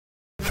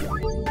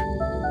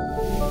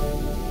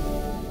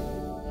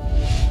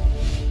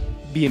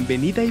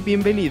Bienvenida y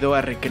bienvenido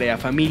a Recrea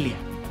Familia.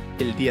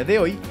 El día de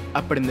hoy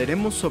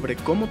aprenderemos sobre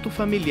cómo tu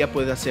familia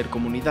puede hacer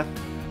comunidad.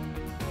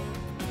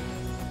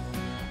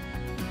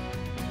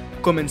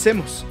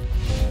 Comencemos.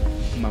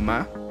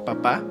 Mamá,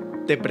 papá,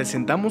 te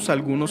presentamos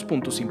algunos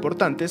puntos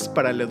importantes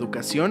para la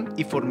educación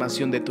y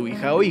formación de tu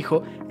hija o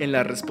hijo en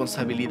la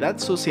responsabilidad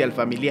social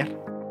familiar.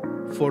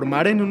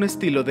 Formar en un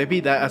estilo de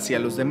vida hacia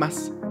los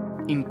demás.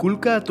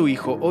 Inculca a tu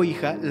hijo o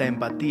hija la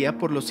empatía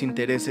por los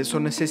intereses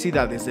o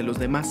necesidades de los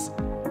demás.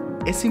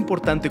 Es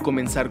importante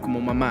comenzar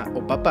como mamá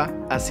o papá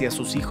hacia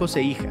sus hijos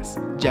e hijas,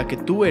 ya que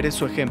tú eres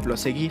su ejemplo a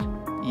seguir,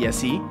 y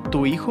así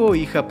tu hijo o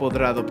hija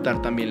podrá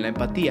adoptar también la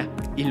empatía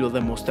y lo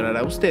demostrará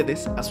a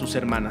ustedes, a sus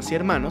hermanas y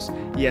hermanos,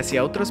 y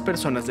hacia otras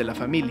personas de la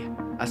familia,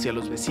 hacia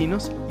los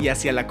vecinos y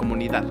hacia la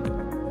comunidad.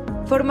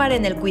 Formar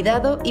en el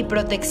cuidado y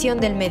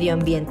protección del medio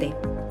ambiente.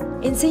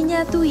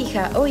 Enseña a tu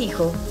hija o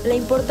hijo la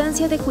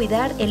importancia de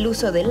cuidar el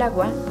uso del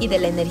agua y de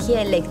la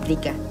energía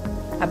eléctrica,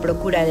 a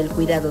procurar el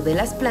cuidado de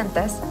las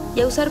plantas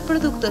y a usar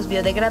productos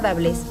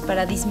biodegradables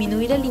para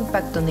disminuir el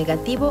impacto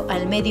negativo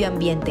al medio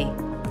ambiente.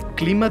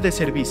 Clima de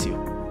servicio.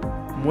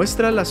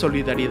 Muestra la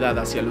solidaridad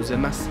hacia los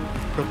demás,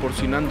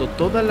 proporcionando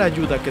toda la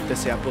ayuda que te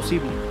sea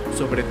posible,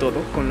 sobre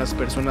todo con las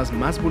personas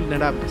más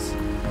vulnerables.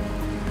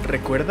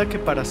 Recuerda que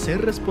para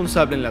ser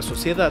responsable en la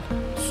sociedad,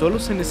 solo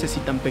se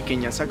necesitan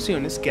pequeñas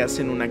acciones que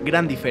hacen una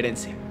gran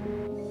diferencia.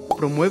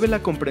 Promueve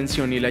la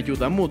comprensión y la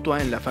ayuda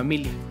mutua en la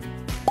familia.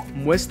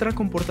 Muestra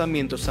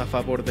comportamientos a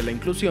favor de la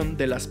inclusión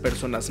de las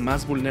personas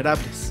más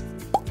vulnerables.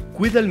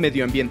 Cuida el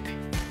medio ambiente.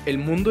 El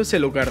mundo es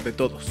el hogar de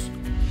todos.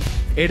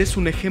 Eres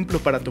un ejemplo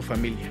para tu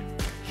familia.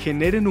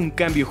 Generen un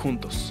cambio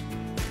juntos.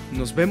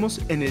 Nos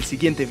vemos en el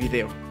siguiente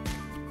video.